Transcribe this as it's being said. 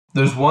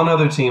There's one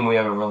other team we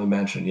haven't really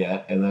mentioned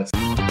yet, and that's...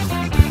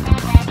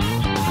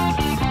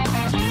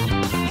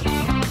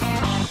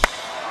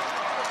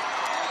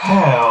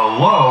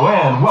 Hello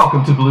and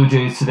welcome to Blue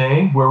Jays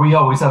Today, where we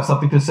always have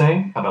something to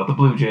say about the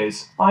Blue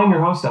Jays. I'm your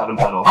host, Adam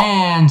Peddle.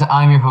 And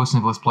I'm your host,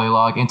 Nicholas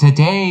Playlog, and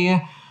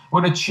today we're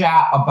going to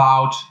chat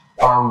about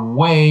our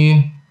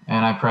way,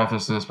 and I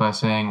preface this by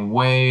saying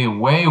way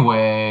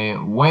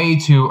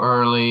too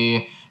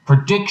early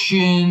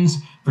predictions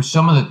for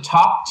some of the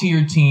top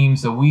tier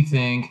teams that we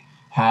think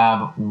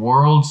have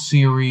World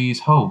Series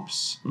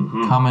hopes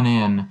coming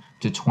in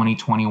to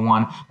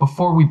 2021.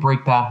 Before we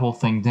break that whole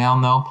thing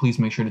down, though, please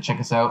make sure to check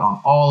us out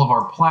on all of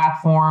our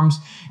platforms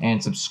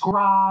and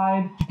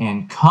subscribe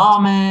and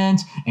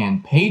comment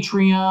and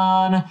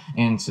Patreon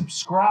and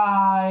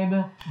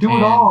subscribe. Do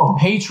it all.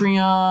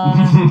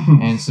 Patreon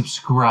and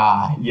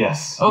subscribe.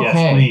 Yes, okay.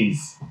 Yes,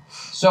 please.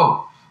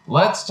 So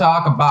let's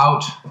talk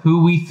about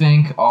who we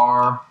think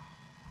are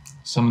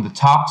some of the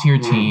top tier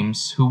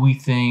teams, who we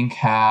think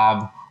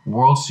have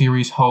World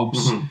Series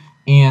hopes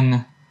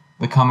in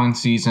the coming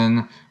season.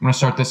 I'm going to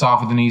start this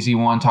off with an easy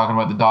one, talking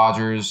about the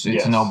Dodgers.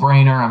 It's a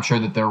no-brainer. I'm sure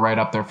that they're right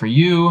up there for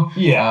you.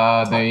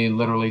 Yeah. They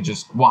literally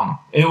just won.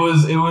 It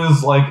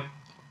was like,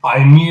 I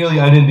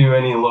didn't do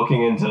any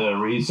looking into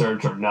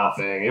research or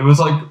nothing. It was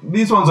like,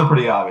 these ones are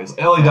pretty obvious.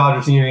 LA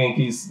Dodgers and your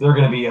Yankees, they're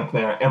going to be up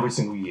there every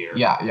single year.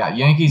 Yeah.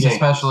 Yankees.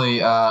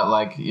 Especially,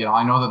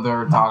 I know that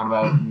they're talking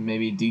about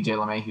maybe DJ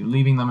LeMahieu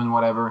leaving them and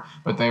whatever,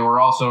 but they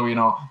were also,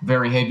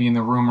 very heavy in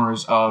the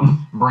rumors of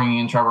bringing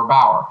in Trevor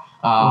Bauer.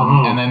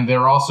 And then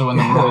they're also in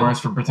the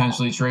rumors for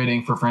potentially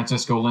trading for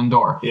Francisco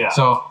Lindor. Yeah.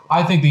 So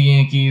I think the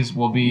Yankees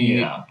will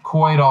be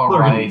quite all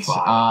they're right. Gonna be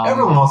fine.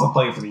 Everyone wants to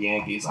play for the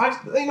Yankees.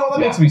 That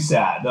makes me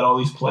sad that all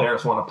these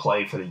players want to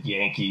play for the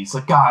Yankees.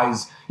 Like,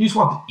 guys, you just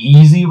want the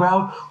easy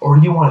route, or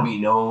do you want to be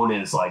known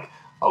as like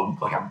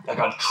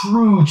a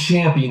true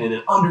champion in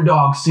an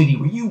underdog city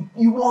where you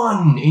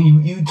won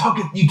and you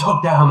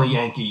took down the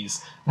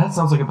Yankees? That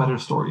sounds like a better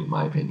story in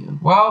my opinion.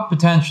 Well,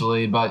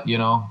 potentially, but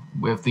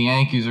if the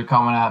Yankees are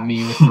coming at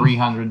me with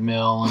 $300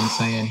 million and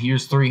saying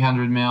here's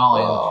 $300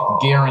 million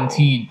and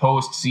guaranteed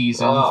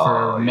postseason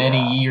for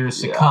many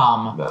years to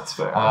come, that's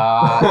fair.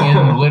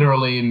 In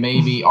literally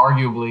maybe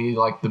arguably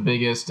like the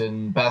biggest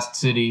and best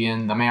city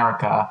in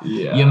America,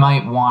 you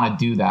might want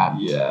to do that.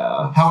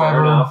 Yeah. However,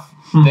 fair enough.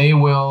 They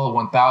will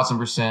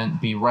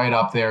 1,000% be right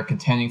up there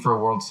contending for a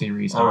World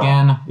Series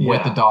again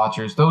with the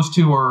Dodgers. Those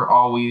two are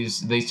always,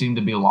 they seem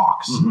to be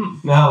locks.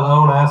 Now, I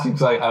want to ask you,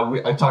 because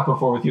I talked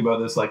before with you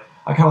about this, like,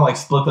 I kind of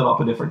split them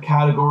up in different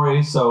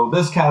categories. So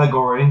this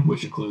category,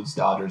 which includes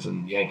Dodgers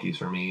and Yankees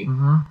for me,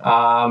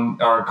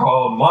 are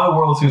called my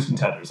World Series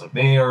contenders. I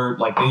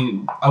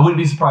wouldn't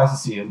be surprised to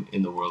see them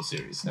in the World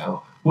Series.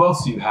 Now, who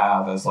else do you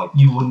have as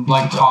you wouldn't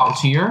top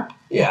tier?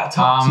 Yeah,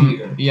 top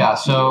tier. Yeah,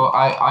 so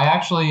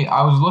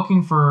I was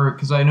looking for,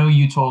 because I know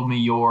you told me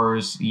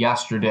yours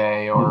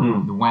yesterday or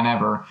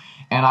whenever,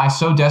 and I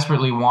so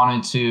desperately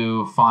wanted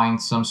to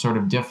find some sort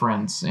of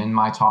difference in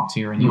my top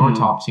tier and your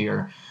top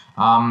tier.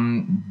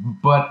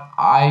 But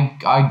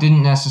I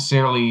didn't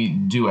necessarily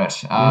do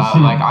it.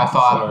 I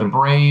thought the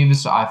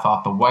Braves, I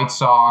thought the White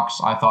Sox,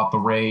 I thought the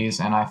Rays,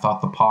 and I thought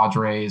the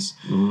Padres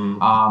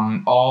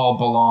all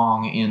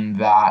belong in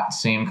that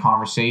same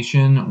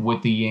conversation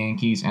with the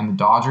Yankees and the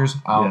Dodgers.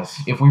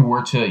 If we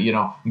were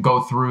to,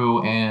 go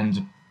through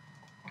and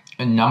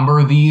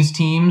number these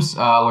teams,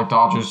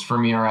 Dodgers for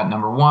me are at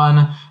number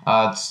 1.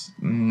 It's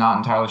not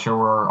entirely sure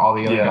where all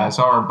the other guys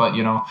are, but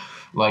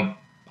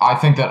I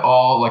think that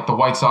all, the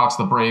White Sox,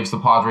 the Braves, the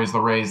Padres,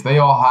 the Rays, they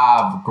all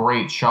have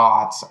great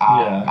shots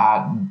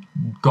at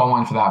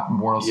going for that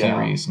World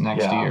Series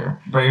next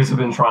year. Braves have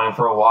been trying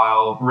for a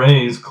while.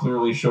 Rays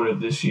clearly showed it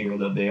this year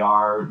that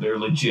they're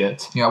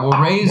legit. Yeah, well,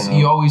 Rays,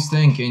 you always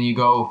think, and you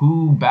go,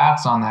 who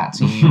bats on that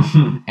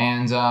team?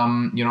 And,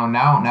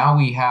 now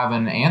we have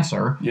an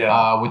answer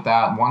with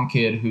that one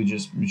kid who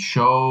just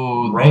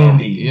showed...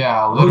 Randy.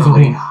 Yeah,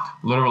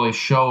 literally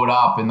showed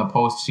up in the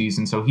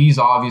postseason. So he's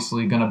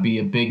obviously going to be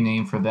a big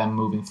name for them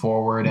moving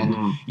forward.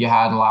 And you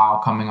had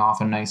Lau coming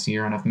off a nice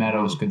year, and if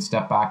Meadows could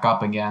step back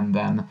up again,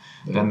 then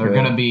they're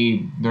going to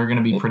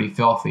be pretty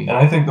filthy. And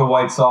I think the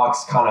White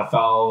Sox kind of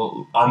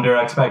fell under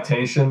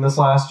expectation this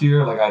last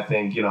year. I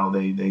think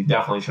they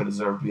definitely should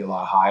deserve to be a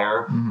lot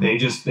higher. They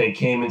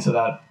came into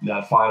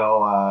that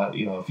final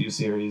few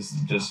series,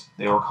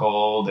 they were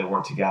cold, they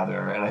weren't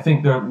together, and I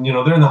think they're in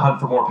the hunt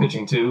for more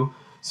pitching too.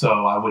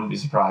 So I wouldn't be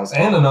surprised.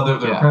 And they're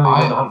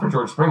apparently in the hunt for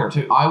George Springer,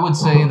 too. I would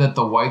say that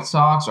the White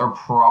Sox are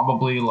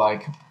probably,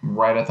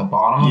 right at the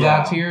bottom of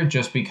that tier,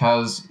 just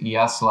because,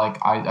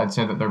 I'd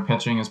say that their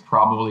pitching is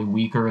probably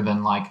weaker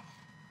than,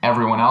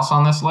 everyone else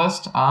on this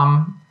list,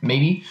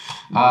 maybe.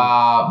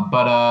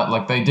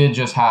 But they did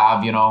just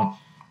have,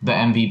 the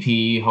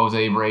MVP,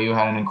 Jose Abreu,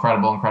 had an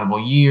incredible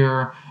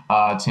year.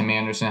 Tim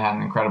Anderson had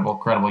an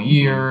incredible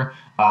year.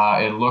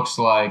 It looks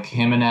like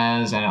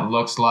Jimenez and it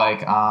looks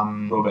like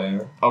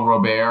Robert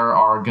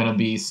are going to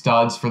be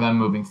studs for them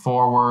moving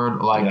forward.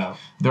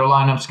 Their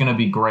lineup's going to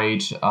be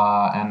great,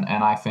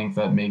 and I think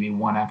that maybe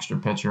one extra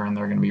pitcher and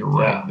they're going to be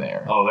right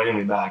there. Oh, they're going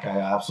to be back. I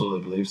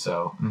absolutely believe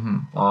so.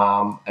 And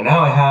now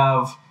I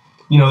have,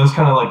 there's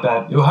kind of like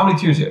that. How many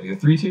tiers do you have? You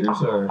have 3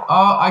 tiers? Or?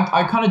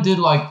 I kind of did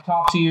like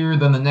top tier,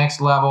 then the next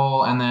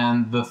level, and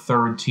then the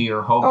third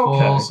tier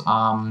hopefuls.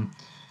 Okay.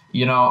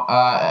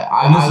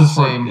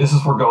 This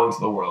is for going to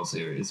the World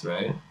Series,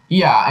 right?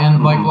 Yeah,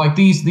 and like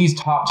these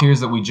top tiers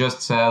that we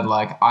just said,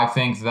 I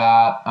think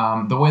that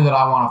the way that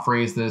I want to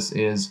phrase this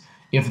is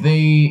if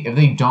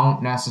they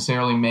don't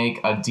necessarily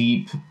make a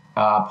deep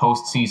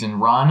postseason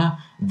run,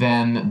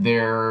 then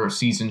their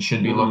season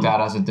should be looked at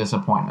as a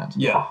disappointment.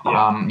 Yeah.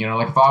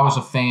 If I was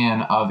a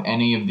fan of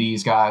any of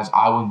these guys,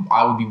 I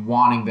would be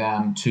wanting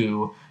them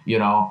to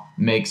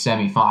make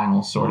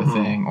semifinals sort of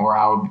thing, or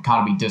I would kind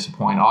of be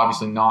disappointed.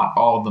 Obviously, not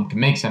all of them can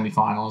make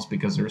semifinals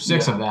because there are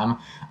 6 of them,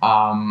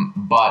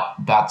 but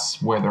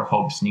that's where their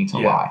hopes need to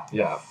lie.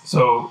 Yeah.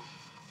 So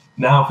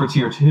now for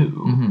tier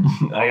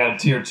 2, I got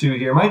tier 2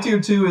 here. My tier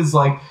 2 is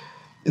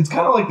it's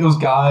kind of like those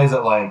guys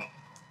that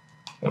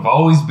have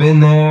always been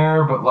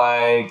there, but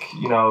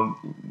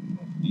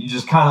you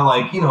just kind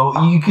of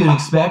you could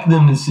expect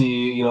them to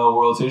see,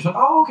 World Series.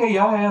 Oh, okay,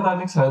 yeah, that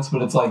makes sense.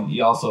 But it's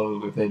you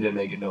also, if they didn't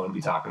make it, no one would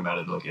be talking about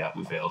it. Yeah,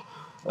 we failed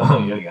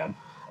yet again.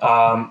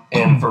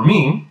 And for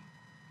me,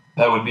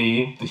 that would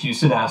be the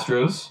Houston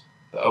Astros,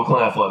 the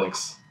Oakland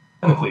Athletics,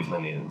 and the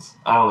Cleveland Indians.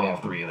 I only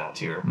have 3 in that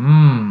tier.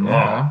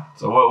 Okay.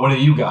 So what do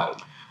you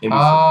got?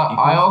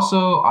 I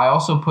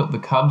also put the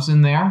Cubs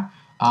in there.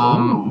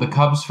 The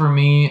Cubs for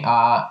me,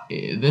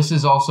 this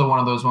is also one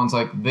of those ones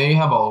they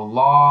have a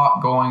lot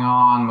going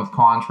on with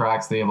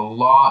contracts. They have a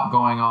lot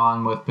going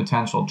on with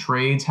potential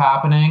trades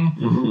happening,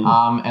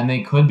 and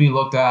they could be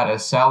looked at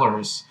as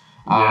sellers.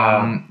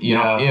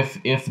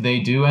 If they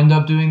do end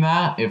up doing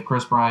that, if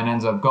Chris Bryant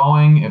ends up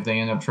going, if they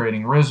end up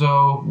trading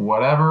Rizzo,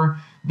 whatever,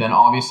 then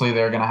obviously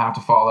they're going to have to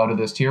fall out of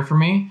this tier for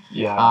me.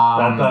 Yeah,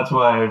 that's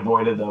why I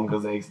avoided them,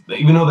 because they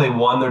even though they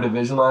won their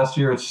division last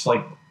year, it's just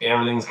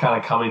everything's kind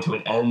of coming to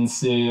an end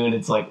soon.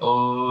 It's they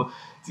don't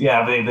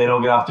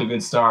get off to a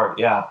good start.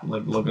 Yeah,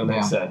 look what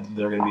they said.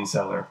 They're going to be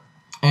seller.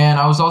 And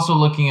I was also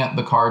looking at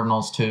the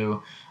Cardinals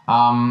too.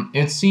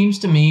 It seems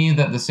to me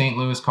that the St.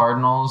 Louis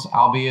Cardinals,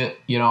 albeit,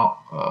 I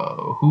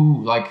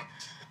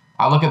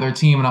look at their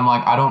team and I'm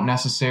I don't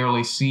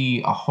necessarily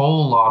see a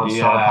whole lot of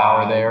star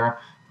power there.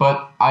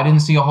 But I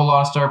didn't see a whole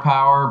lot of star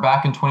power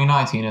back in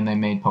 2019, and they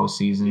made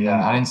postseason. Yeah.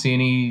 And I didn't see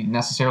any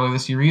necessarily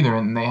this year either,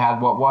 and they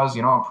had what was,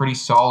 a pretty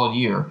solid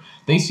year.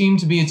 They seem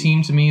to be a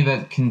team to me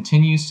that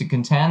continues to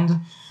contend,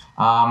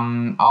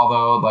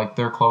 although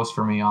they're close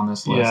for me on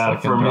this list. Yeah,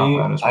 for me,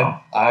 I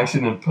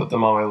actually didn't put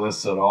them on my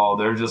list at all.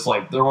 They're just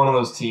they're one of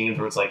those teams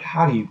where it's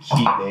how do you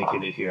keep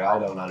making it here? I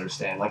don't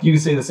understand. You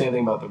could say the same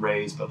thing about the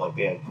Rays, but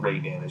they have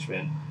great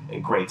management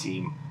and great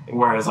team,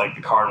 whereas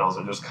the Cardinals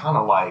are just kind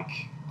of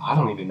I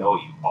don't even know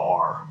what you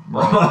are.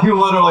 Right. You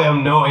literally have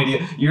no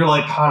idea. You're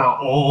kind of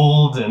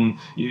old, and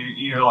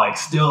you're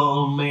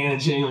still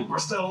managing. We're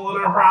still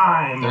in our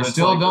prime. They're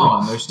still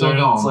going. They're still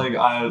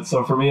going.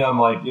 So for me, I'm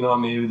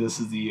maybe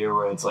this is the year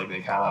where it's they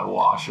kind of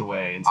wash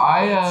away. Into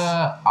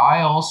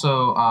I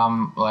also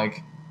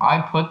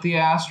I put the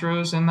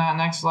Astros in that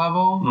next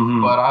level,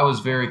 but I was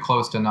very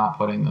close to not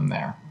putting them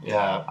there.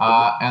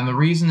 Yeah. And the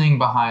reasoning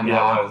behind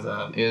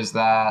that is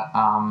that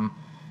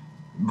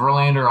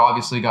Verlander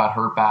obviously got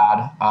hurt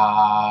bad.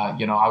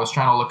 I was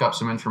trying to look up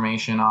some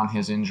information on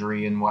his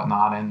injury and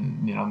whatnot,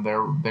 and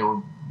they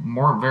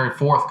were very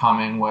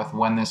forthcoming with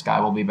when this guy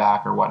will be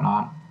back or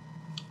whatnot.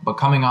 But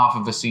coming off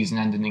of a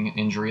season-ending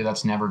injury,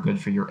 that's never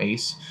good for your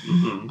ace.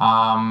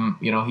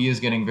 He is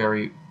getting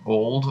very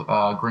old.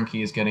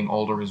 Greinke is getting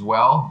older as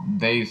well.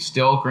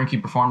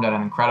 Greinke performed at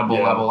an incredible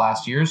level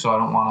last year, so I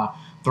don't want to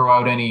throw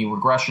out any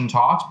regression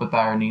talks, but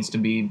there needs to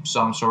be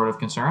some sort of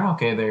concern.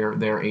 Okay,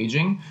 they're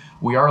aging.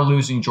 We are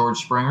losing George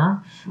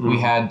Springer. We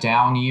had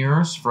down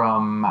years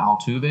from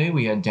Altuve.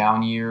 We had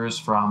down years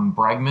from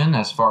Bregman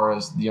as far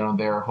as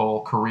their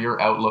whole career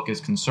outlook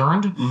is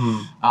concerned.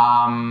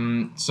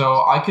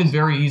 So I could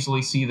very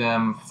easily see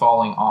them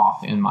falling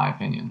off, in my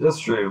opinion. That's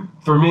true.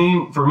 For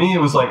me, it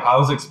was I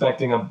was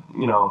expecting them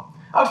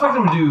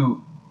to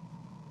do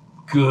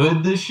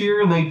good this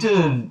year, and they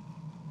did.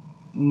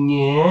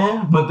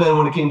 Yeah, but then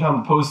when it came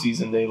time to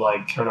postseason, they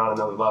turned on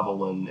another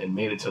level and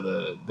made it to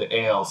the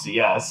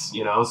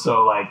ALCS,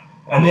 so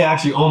and they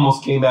actually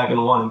almost came back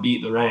and won and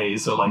beat the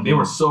Rays, so they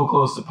were so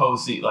close to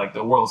postseason,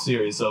 the World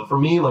Series. So for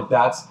me,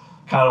 that's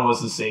kind of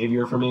was the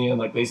savior for me, and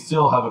they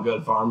still have a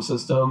good farm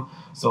system,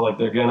 so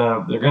they're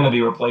gonna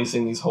be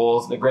replacing these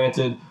holes. And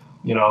granted,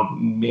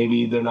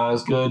 maybe they're not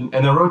as good,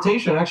 and their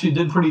rotation actually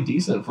did pretty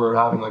decent for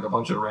having a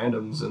bunch of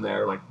randoms in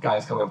there,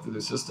 guys coming up through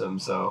the system.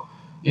 So.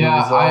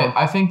 Yeah,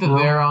 I think that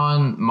they're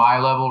on my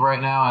level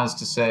right now, as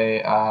to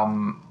say,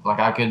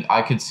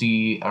 I could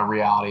see a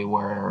reality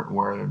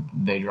where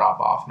they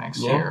drop off next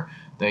year.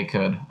 They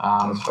could.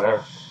 That's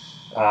fair.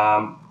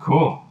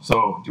 Cool.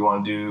 So do you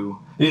want to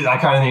do? I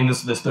kind of named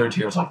this third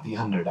tier. It's like the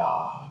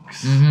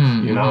underdogs.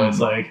 You know, it's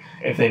like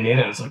if they made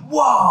it, it's like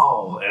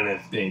whoa, and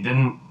if they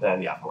didn't,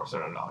 then yeah, of course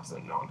they're underdogs.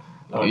 Then no one.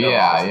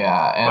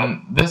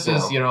 And this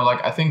is,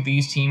 like I think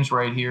these teams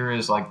right here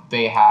is like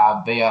they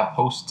have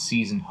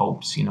postseason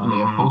hopes. They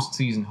have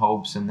postseason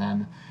hopes, and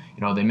then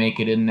they make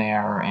it in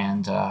there,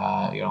 and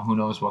who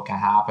knows what can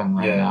happen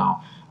right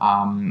now.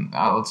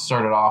 Let's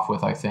start it off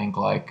with I think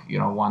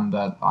one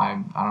that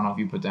I don't know if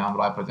you put down,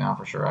 but I put down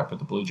for sure. I put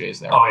the Blue Jays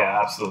there. Oh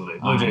yeah, absolutely.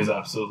 Blue Jays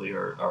absolutely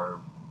are a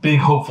big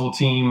hopeful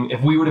team.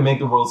 If we were to make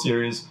the World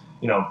Series,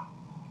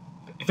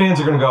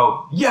 fans are going to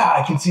go, yeah,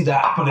 I can see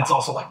that, but it's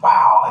also like,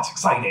 wow, that's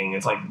exciting.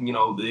 It's like,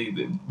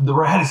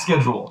 they're ahead of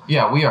schedule.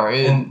 Yeah, we are.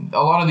 And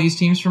a lot of these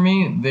teams, for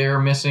me, they're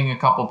missing a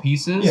couple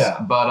pieces.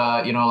 Yeah.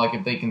 But,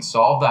 if they can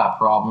solve that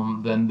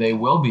problem, then they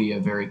will be a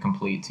very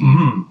complete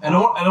team. And I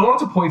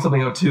wanted to point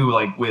something out, too,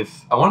 I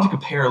wanted to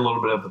compare a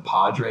little bit of the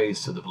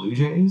Padres to the Blue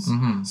Jays.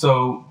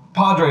 So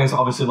Padres,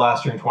 obviously,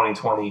 last year in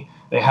 2020,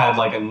 they had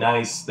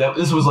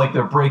this was like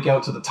their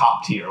breakout to the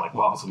top tier.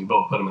 Obviously we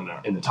both put them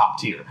in the top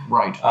tier.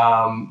 Right.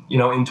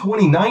 In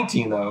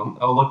 2019 though,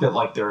 I looked at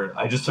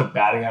I just took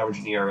batting average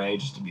and ERA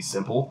just to be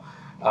simple.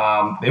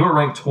 They were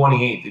ranked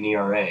 28th in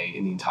ERA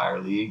in the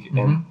entire league.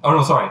 Ranked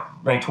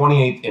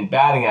 28th in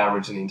batting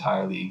average in the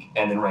entire league,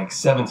 and then ranked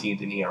 17th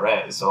in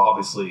ERA. So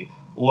obviously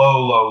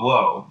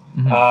low.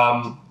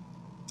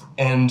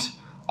 And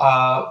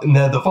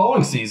the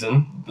following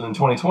season, in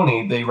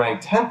 2020, they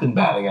ranked 10th in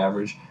batting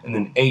average and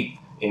then 8th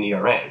in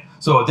ERA.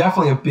 So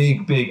definitely a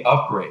big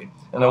upgrade.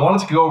 And I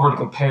wanted to go over to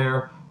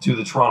compare to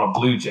the Toronto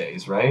Blue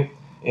Jays, right?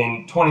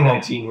 In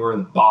 2019, we were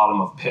in the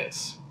bottom of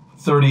pits.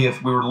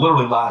 30th, we were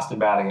literally last in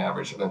batting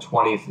average and then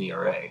 20th in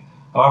ERA.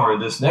 However,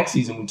 this next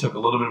season, we took a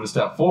little bit of a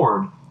step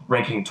forward,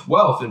 ranking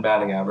 12th in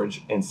batting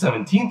average and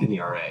 17th in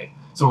ERA.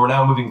 So we're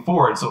now moving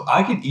forward. So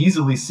I could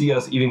easily see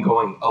us even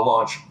going a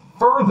launch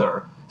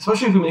further,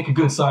 especially if we make a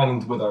good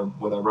signing with our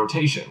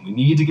rotation. We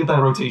need to get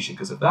that rotation,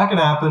 because if that can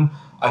happen,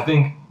 I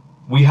think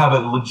we have a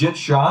legit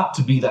shot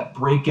to be that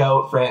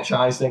breakout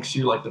franchise next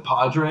year like the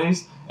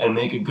Padres and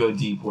make a good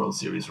deep World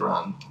Series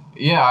run.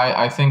 Yeah,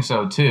 I think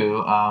so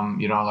too.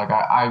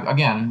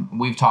 Again,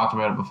 we've talked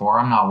about it before.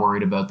 I'm not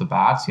worried about the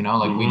bats. We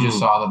just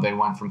saw that they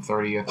went from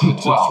 30th to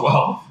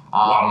 12th.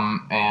 Wow.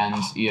 And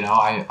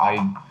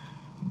I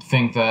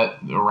think that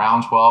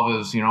around 12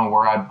 is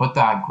where I'd put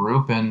that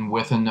group, and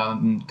with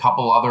a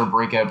couple other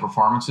breakout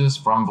performances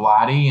from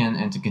Vladdy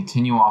and to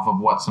continue off of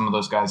what some of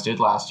those guys did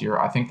last year,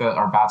 I think that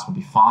our bats will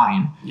be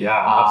fine. Yeah,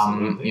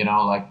 absolutely.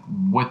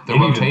 With the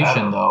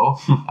rotation though,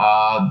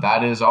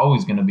 that is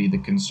always going to be the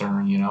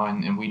concern,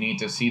 and we need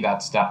to see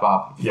that step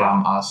up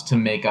from us to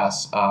make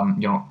us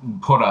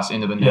put us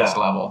into the next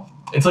level.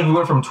 It's like we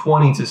went from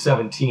 20 to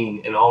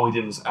 17 and all we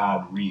did was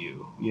add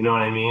Ryu. You know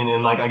what I mean?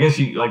 And I guess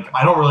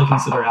I don't really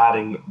consider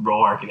adding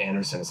Roark and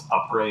Anderson as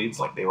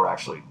upgrades. They were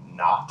actually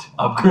not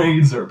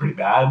upgrades. They were pretty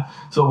bad.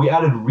 So we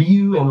added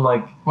Ryu and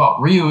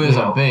Ryu is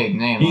a big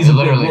name. He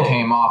literally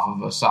came off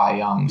of a Cy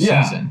Young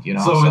season,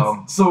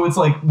 So it's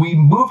like we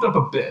moved up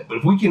a bit, but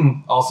if we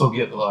can also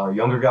get our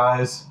younger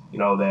guys, they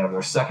have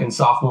their second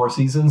sophomore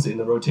seasons in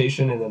the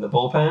rotation and in the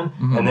bullpen,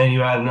 and then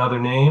you add another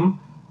name,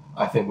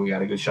 I think we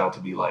got a good shot to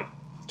be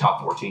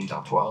top 14,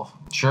 top 12.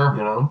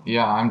 Sure.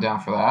 Yeah, I'm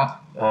down for that.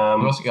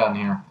 What else you got in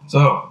here?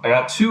 So I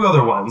got two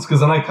other ones,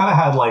 because then I kind of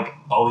had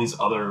all these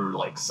other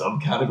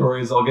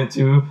subcategories I'll get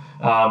to,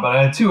 but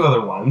I had two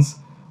other ones.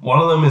 One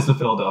of them is the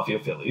Philadelphia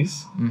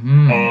Phillies.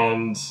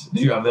 And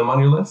do you have them on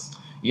your list?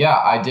 Yeah,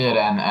 I did,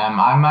 and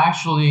I'm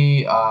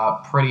actually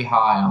pretty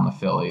high on the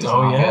Phillies.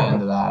 I'll get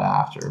into that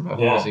after. But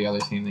what was the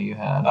other team that you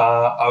had?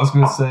 I was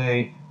going to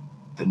say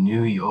the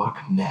New York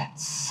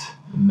Mets.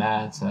 The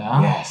Mets, huh?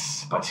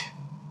 Yes, but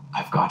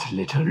I've got a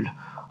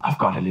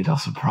little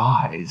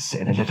surprise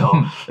and a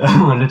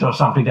little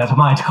something that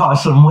might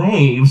cause some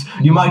waves.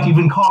 You might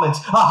even call it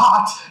a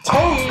hot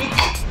take.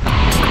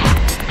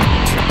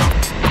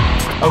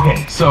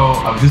 Okay, so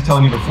I was just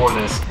telling you before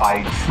this,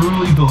 I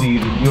truly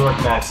believe the New York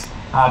Mets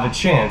have a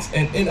chance,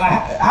 and I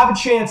have a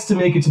chance to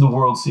make it to the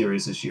World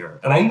Series this year.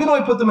 And even though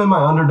I put them in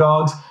my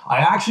underdogs, I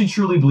actually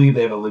truly believe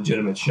they have a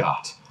legitimate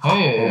shot.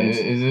 Hey,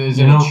 is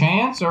it a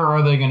chance, or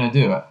are they going to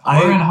do it?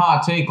 We're in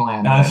hot take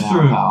land. That's right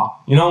true. Now,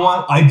 pal. You know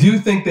what? I do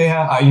think they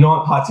have.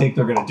 Hot take.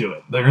 They're going to do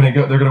it. They're going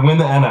to win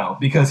the NL,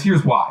 because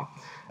here's why.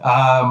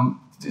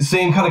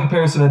 Same kind of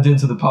comparison I did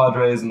to the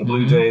Padres and the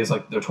Blue Jays, their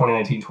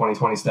 2019-2020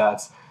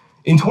 stats.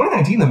 In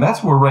 2019, the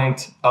Mets were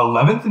ranked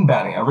 11th in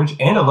batting average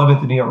and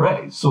 11th in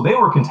ERA, so they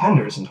were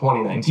contenders in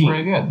 2019. That's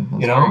pretty good.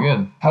 That's very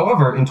good.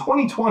 However, in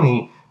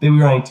 2020, they were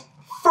ranked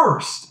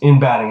first in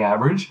batting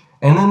average,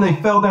 and then they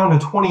fell down to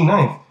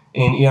 29th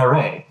in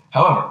ERA.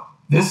 However,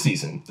 this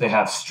season, they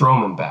have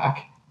Stroman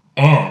back,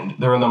 and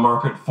they're in the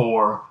market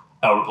for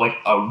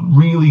a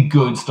really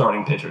good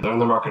starting pitcher. They're in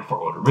the market for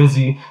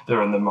Odorizzi.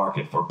 They're in the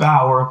market for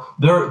Bauer.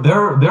 They're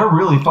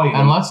really fighting.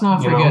 And let's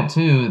not forget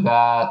too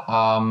that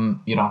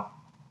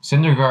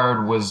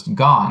Syndergaard was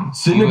gone.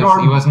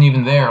 Syndergaard, he wasn't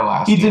even there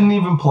last year. He didn't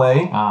even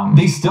play.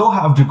 They still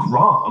have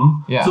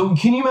DeGrom. Yeah. So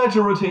can you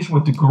imagine a rotation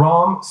with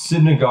DeGrom,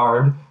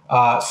 Syndergaard,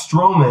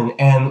 Stroman,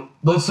 and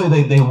let's say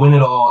they win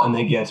it all and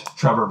they get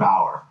Trevor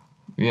Bauer.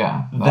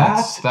 Yeah. That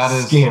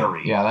is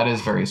scary. Yeah, that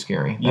is very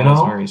scary. That is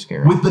very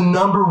scary. With the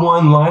number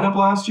one lineup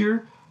last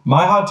year,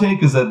 my hot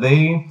take is that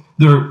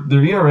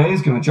their ERA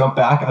is going to jump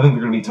back. I think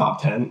they're going to be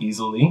top 10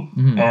 easily.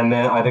 Mm-hmm. And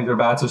then I think their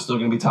bats are still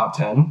going to be top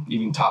 10,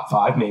 even top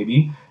 5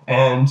 maybe.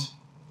 And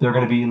they're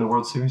going to be in the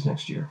World Series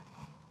next year.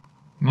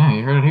 Yeah,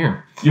 you heard it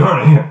here. You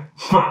heard it here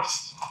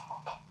first.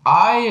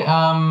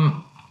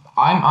 I'm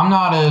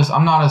not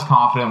as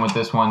confident with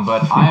this one,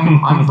 but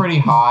I'm pretty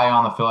high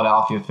on the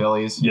Philadelphia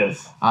Phillies.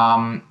 Yes.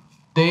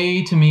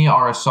 They to me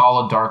are a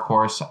solid dark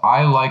horse.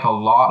 I like a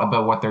lot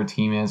about what their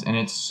team is, and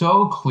it's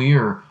so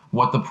clear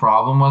what the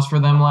problem was for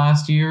them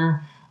last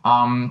year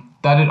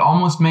that it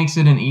almost makes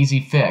it an easy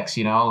fix.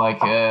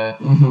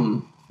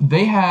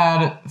 They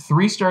had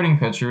 3 starting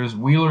pitchers,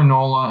 Wheeler,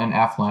 Nola, and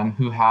Eflin,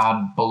 who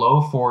had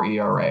below 4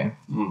 ERA.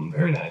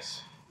 Very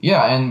nice.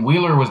 Yeah, and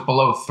Wheeler was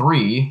below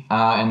 3,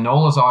 and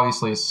Nola's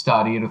obviously a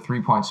stud. He had a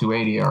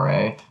 3.28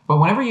 ERA. But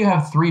whenever you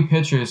have 3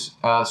 pitchers,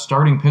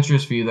 starting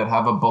pitchers for you that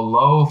have a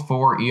below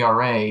 4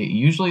 ERA,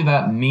 usually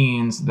that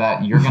means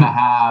that you're going to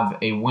have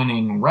a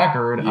winning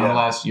record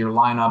unless your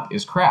lineup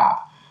is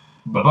crap.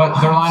 But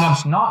their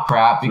lineup's not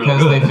crap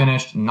because they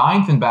finished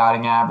 9th in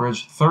batting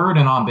average, 3rd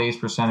in on-base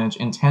percentage,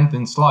 and 10th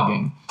in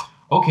slugging.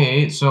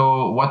 Okay,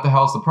 so what the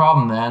hell's the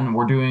problem then?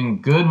 We're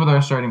doing good with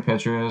our starting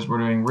pitchers. We're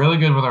doing really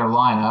good with our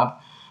lineup.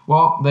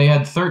 Well, they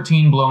had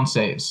 13 blown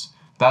saves.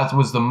 That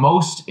was the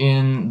most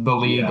in the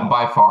league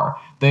by far.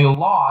 They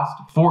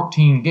lost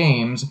 14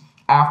 games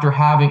after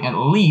having at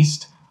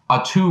least a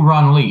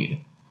 2-run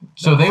lead.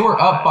 So they were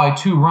up by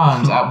 2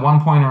 runs at one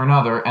point or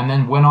another and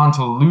then went on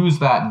to lose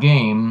that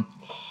game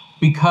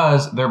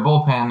because their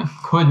bullpen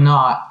could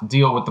not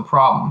deal with the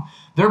problem.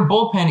 Their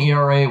bullpen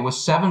ERA was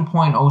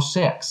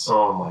 7.06.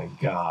 Oh my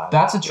God.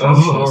 That's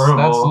atrocious.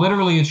 That's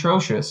literally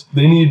atrocious.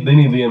 They need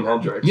Liam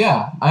Hendricks.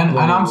 Yeah, and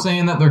I'm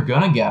saying that they're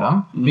going to get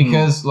him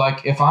because,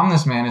 if I'm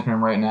this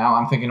management right now,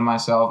 I'm thinking to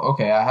myself,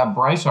 okay, I have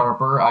Bryce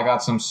Harper. I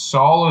got some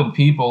solid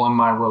people in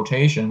my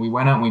rotation. We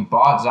went out and we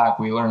bought Zach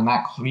Wheeler, and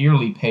that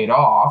clearly paid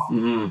off.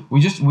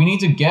 Mm-hmm. We need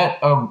to get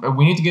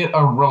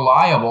a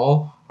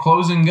reliable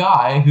closing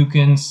guy who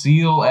can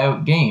seal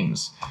out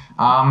games.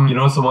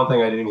 It's the one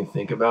thing I didn't even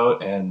think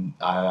about, and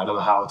I don't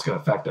know how it's going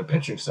to affect their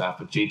pitching staff,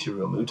 but JT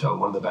Realmuto,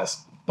 one of the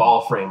best ball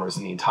framers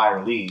in the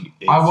entire league,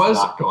 is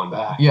not going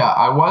back. Yeah,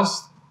 I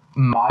was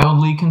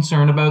mildly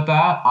concerned about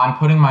that. I'm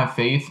putting my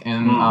faith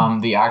in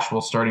the actual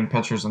starting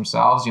pitchers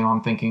themselves.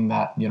 I'm thinking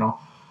that,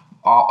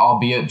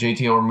 albeit JT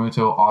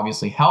Realmuto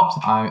obviously helped,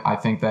 I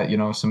think that,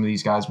 some of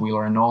these guys,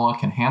 Wheeler and Nola,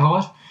 can handle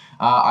it.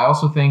 I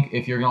also think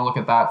if you're going to look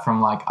at that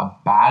from a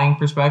batting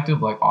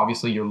perspective,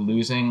 obviously you're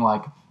losing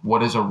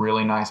what is a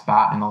really nice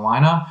bat in the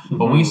lineup. Mm-hmm.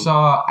 But we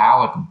saw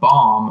Alec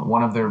Baum,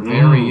 one of their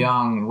very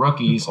young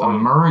rookies,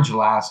 emerge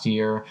last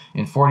year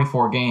in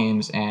 44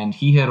 games, and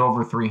he hit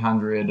over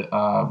 300,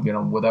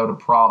 without a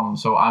problem.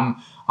 So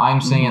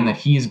I'm saying that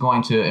he's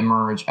going to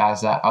emerge as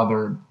that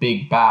other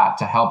big bat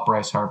to help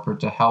Bryce Harper,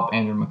 to help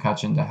Andrew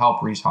McCutchen, to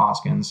help Rhys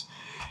Hoskins.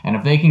 And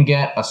if they can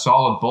get a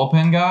solid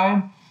bullpen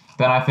guy,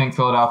 then I think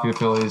Philadelphia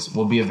Phillies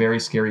will be a very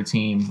scary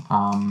team,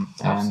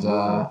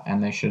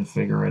 and they should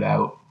figure it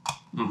out.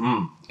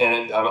 Mm-hmm.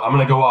 And I'm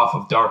going to go off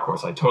of dark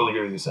horse. I totally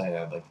agree with you saying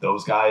that.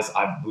 Those guys,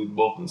 we've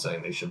both been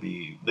saying they should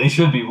be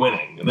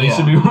winning. They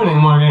should be winning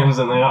more games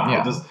than they are.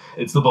 Yeah.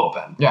 It's the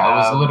bullpen. Yeah, it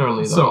was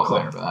literally the so bullpen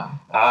clear for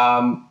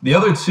that. The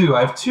other 2,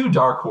 I have 2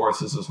 dark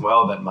horses as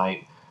well that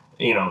might,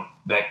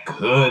 that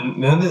could.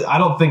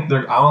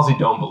 I honestly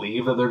don't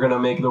believe that they're going to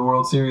make the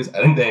World Series.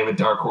 I think they have a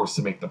dark horse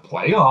to make the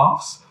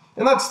playoffs.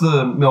 And that's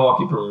the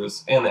Milwaukee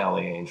Brewers and the LA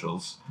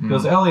Angels.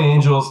 Because LA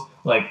Angels,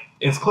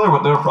 it's clear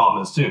what their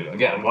problem is too.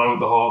 Again, going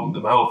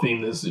with my whole theme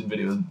of this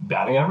video is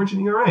batting average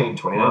and ERA in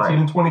 2019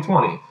 and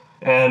 2020.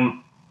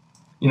 And,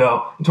 in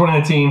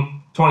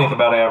 2019, 20th in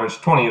batting average,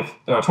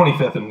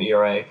 25th in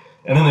ERA.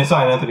 And then they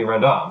signed Anthony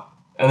Rendon.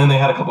 And then they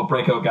had a couple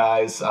breakout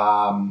guys.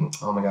 Oh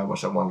my God,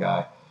 what's that one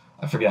guy?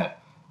 I forget.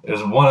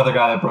 There's one other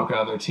guy that broke out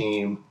on their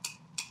team.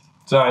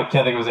 Sorry,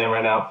 can't think of his name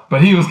right now.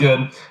 But he was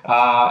good.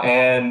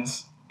 And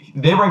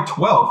they ranked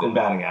 12th in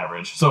batting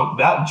average, so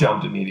that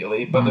jumped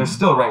immediately, but they're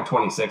still ranked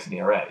 26th in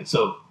ERA.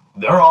 So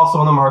they're also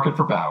in the market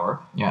for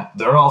power. Yeah.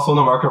 They're also in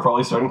the market for all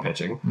these starting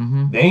pitching.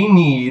 Mm-hmm. They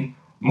need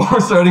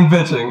more starting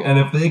pitching, and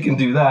if they can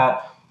do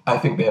that, I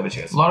think they have a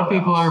chance. A lot of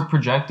people are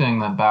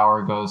projecting that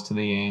Bauer goes to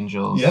the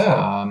Angels.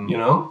 Yeah,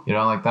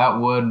 that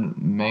would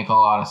make a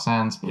lot of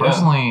sense.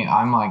 Personally,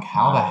 I'm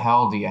how the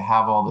hell do you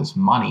have all this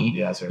money?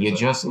 Yeah, seriously. You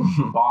just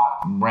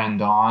bought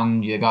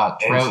Rendon. You got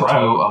Trout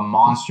to a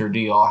monster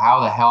deal. How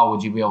the hell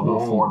would you be able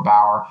to afford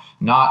Bauer?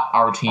 Not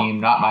our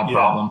team, not my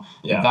problem.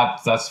 Yeah.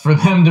 That's for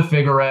them to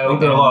figure out. I think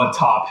they're a lot of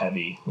top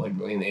heavy,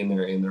 in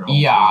their home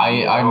Yeah,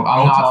 I'm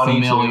not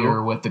Ohtani familiar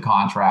too. with the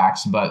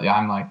contracts, but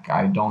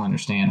I don't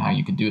understand how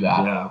you could do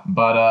that. Yeah. Yeah.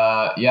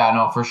 But yeah,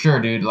 no, for sure,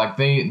 dude. Like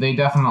they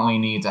definitely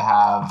need to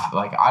have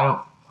like I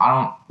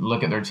don't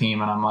look at their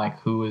team and I'm like,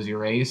 who is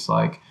your ace?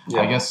 Like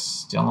I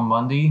guess Dylan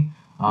Bundy.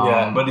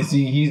 Yeah, but is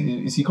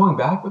he going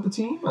back with the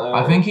team?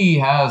 I think he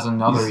has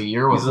another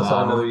year with them. He's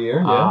another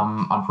year.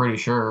 Yeah, I'm pretty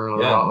sure.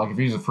 Like if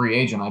he's a free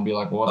agent, I'd be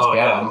like, well, let's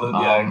get him.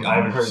 I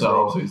haven't heard his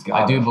name, so he's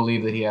got I do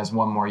believe that he has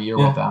one more year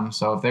with them.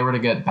 So if they were to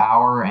get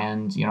Bauer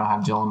and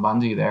have Dylan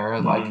Bundy there,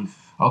 like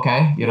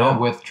okay,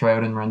 with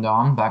Trout and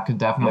Rendon, that could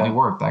definitely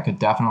work. That could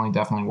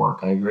definitely work.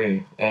 I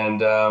agree.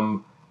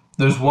 And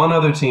there's one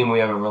other team we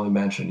haven't really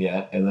mentioned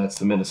yet, and that's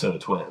the Minnesota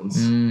Twins.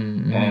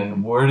 Mm-hmm.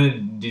 And where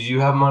did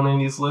you have them on any of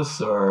these lists,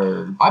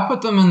 or? I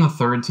put them in the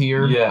third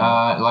tier.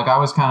 Yeah. Like I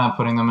was kind of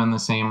putting them in the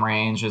same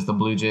range as the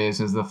Blue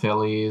Jays, as the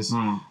Phillies.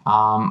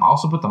 I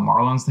also put the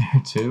Marlins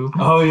there too.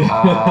 Oh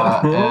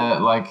yeah.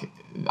 Like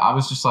I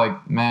was just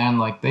like, man,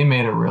 like they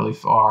made it really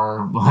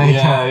far. Like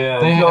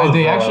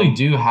they actually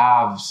do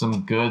have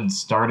some good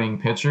starting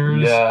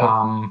pitchers.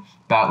 Yeah.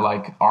 That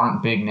like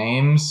aren't big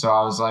names, so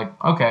I was like,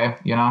 okay,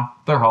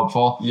 they're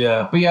hopeful.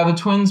 Yeah. But yeah, the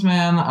Twins,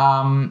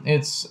 man,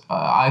 it's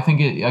I think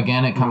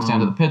it comes down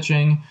to the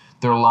pitching.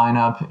 Their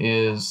lineup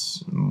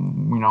is,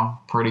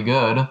 pretty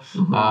good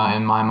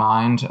in my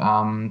mind.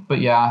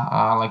 But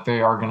yeah, like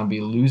they are going to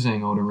be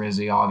losing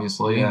Odorizzi,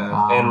 obviously.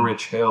 Yeah, and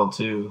Rich Hill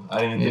too. I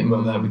didn't even think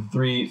about that. With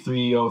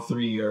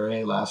 3.03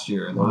 ERA last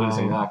year, and they're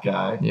losing that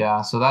guy.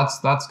 Yeah, so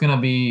that's going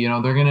to be,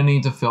 they're going to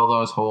need to fill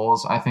those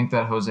holes. I think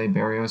that Jose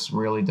Barrios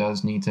really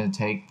does need to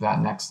take that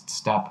next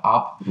step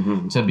up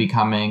to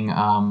becoming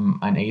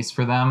an ace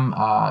for them.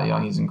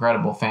 He's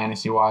incredible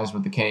fantasy-wise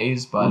with the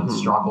Ks, but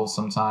struggles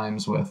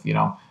sometimes with,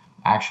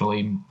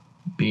 actually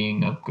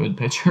being a good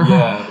pitcher.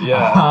 Yeah.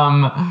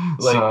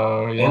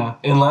 So yeah.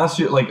 And last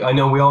year, like I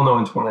know we all know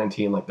in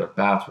 2019, like their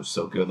bats were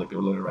so good, like they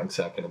were literally ranked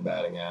second in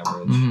batting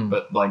average.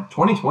 But like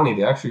 2020,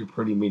 they actually were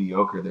pretty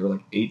mediocre. They were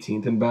like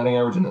 18th in batting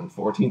average and then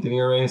 14th in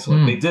ERA. So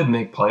like they did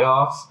make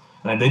playoffs,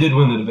 and they did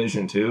win the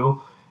division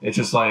too. It's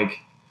just like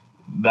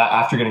that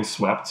after getting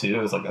swept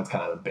too, it's like that's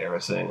kind of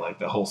embarrassing. Like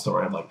the whole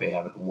story of like they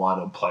haven't won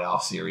a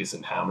playoff series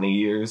in how many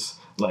years?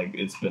 Like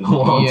it's been a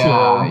long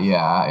time.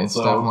 Yeah, it's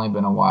definitely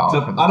been a while for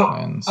the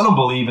Twins. I don't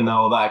believe in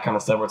all that kind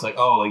of stuff where it's like,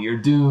 oh, like you're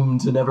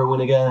doomed to never win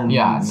again.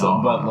 Yeah,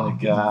 like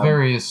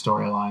various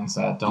storylines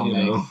that don't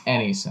make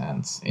any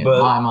sense in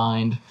my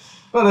mind.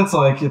 But it's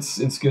like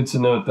it's good to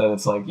note that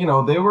it's like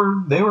they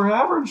were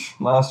average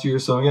last year,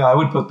 so yeah, I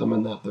would put them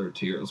in that third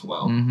tier as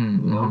well.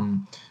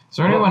 Is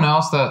there anyone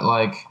else that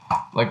like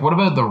what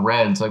about the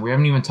Reds? Like we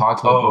haven't even talked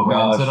about the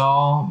Reds at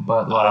all,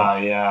 but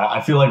like yeah, I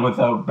feel like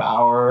without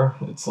Bauer,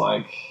 it's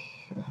like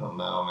I don't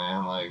know,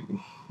 man. Like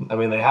I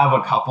mean, they have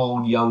a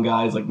couple young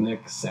guys like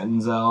Nick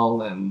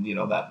Senzel and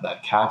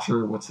that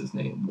catcher, what's his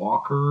name,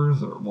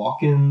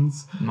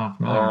 Watkins. Not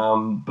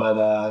familiar.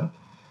 But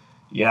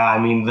yeah, I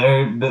mean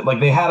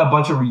they had a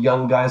bunch of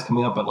young guys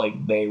coming up, but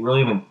like they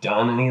really haven't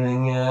done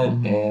anything yet,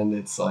 and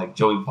it's like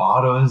Joey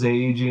Votto is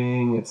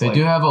aging. They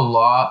do have a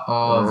lot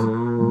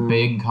of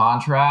big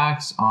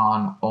contracts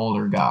on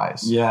older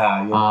guys.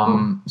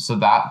 Yeah. So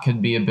that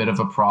could be a bit of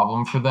a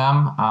problem for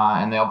them,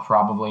 and they'll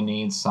probably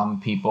need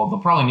some people. They'll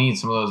probably need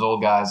some of those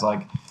old guys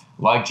like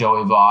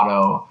Joey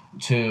Votto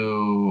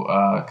to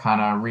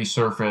kind of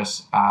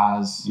resurface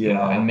as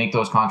and make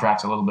those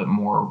contracts a little bit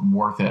more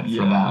worth it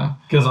for them.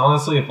 Because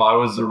honestly, if I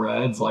was the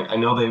Reds, like I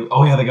know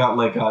they got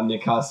like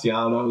Nick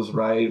Castellanos,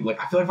 right?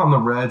 Like I feel like if I'm the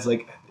Reds,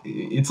 like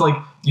it's like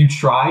you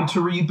tried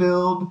to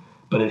rebuild,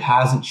 but it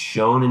hasn't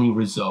shown any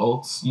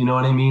results. You know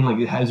what I mean? Like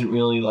it hasn't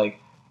really like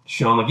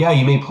shown like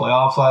you made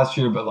playoffs last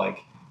year, but like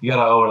you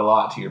gotta owe it a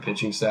lot to your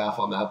pitching staff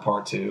on that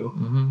part too.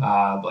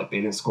 Like they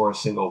didn't score a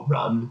single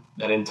run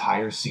that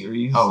entire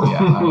series. Oh yeah,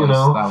 that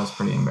was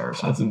pretty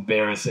embarrassing. That's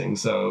embarrassing.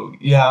 So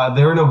yeah,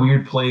 they're in a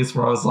weird place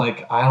where I was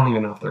like, I don't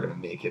even know if they're gonna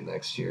make it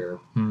next year.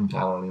 I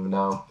don't even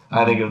know.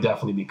 I think it'll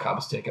definitely be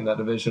Cubs taking that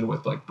division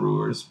with like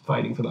Brewers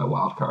fighting for that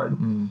wild card.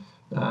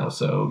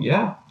 So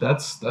yeah,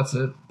 that's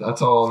it.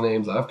 That's all the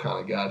names I've kind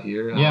of got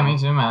here. Yeah, me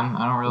too, man.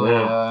 I don't really.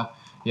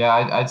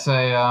 I'd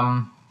say.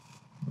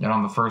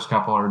 The first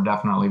couple are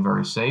definitely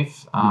very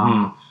safe.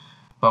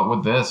 But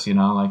with this,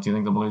 like, do you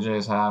think the Blue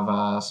Jays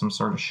have some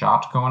sort of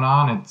shot going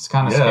on? It's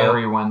kind of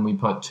scary when we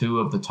put two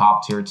of the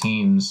top tier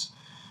teams,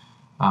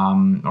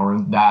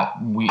 or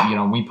that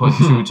we put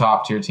two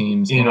top tier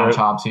teams in our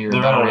top tier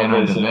that are in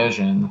our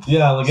division.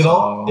 Yeah, like it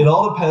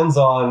all depends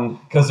on,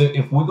 because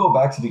if we go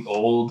back to the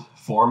old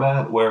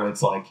format where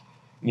it's like,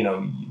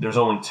 there's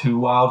only two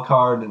wild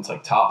card and it's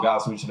like top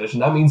guys from each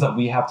division, that means that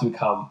we have to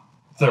come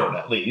third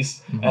at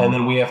least, and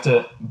then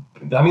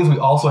that means we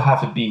also have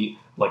to beat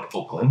like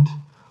Oakland.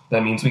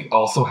 That means we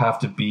also have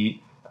to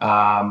beat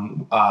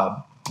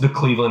the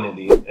Cleveland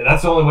Indians, and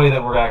that's the only way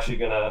that we're actually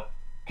gonna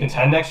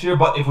contend next year.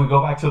 But if we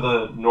go back to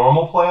the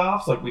normal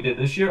playoffs like we did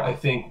this year, I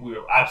think we're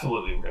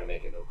gonna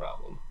make it no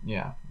problem.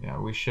 Yeah,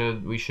 we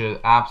should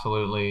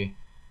absolutely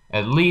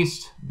at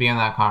least be in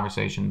that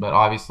conversation. But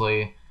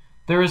obviously,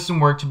 there is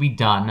some work to be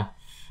done.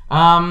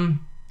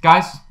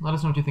 Guys, let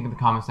us know what you think in the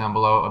comments down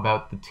below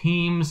about the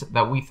teams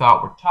that we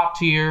thought were top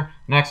tier,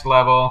 next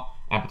level,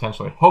 and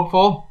potentially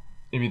hopeful.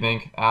 If you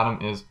think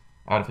Adam is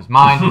out of his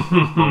mind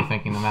for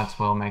thinking the Mets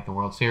will make the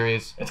World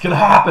Series, it's gonna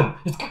happen.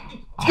 It's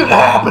gonna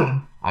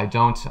happen. I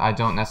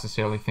don't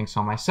necessarily think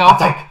so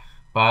myself,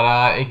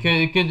 but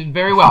it could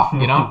very well.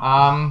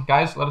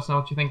 Guys, let us know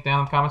what you think down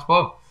in the comments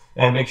below.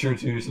 And make sure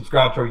to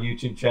subscribe to our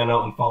YouTube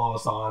channel and follow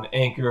us on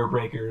Anchor,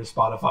 Breaker,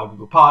 Spotify,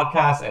 Google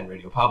Podcasts, and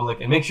Radio Public.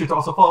 And make sure to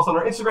also follow us on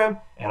our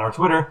Instagram and our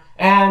Twitter.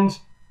 And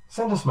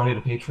send us money to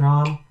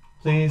Patreon,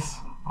 please.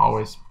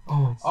 Always.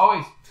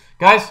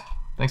 Guys,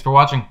 thanks for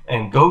watching.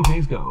 And go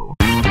Jays go.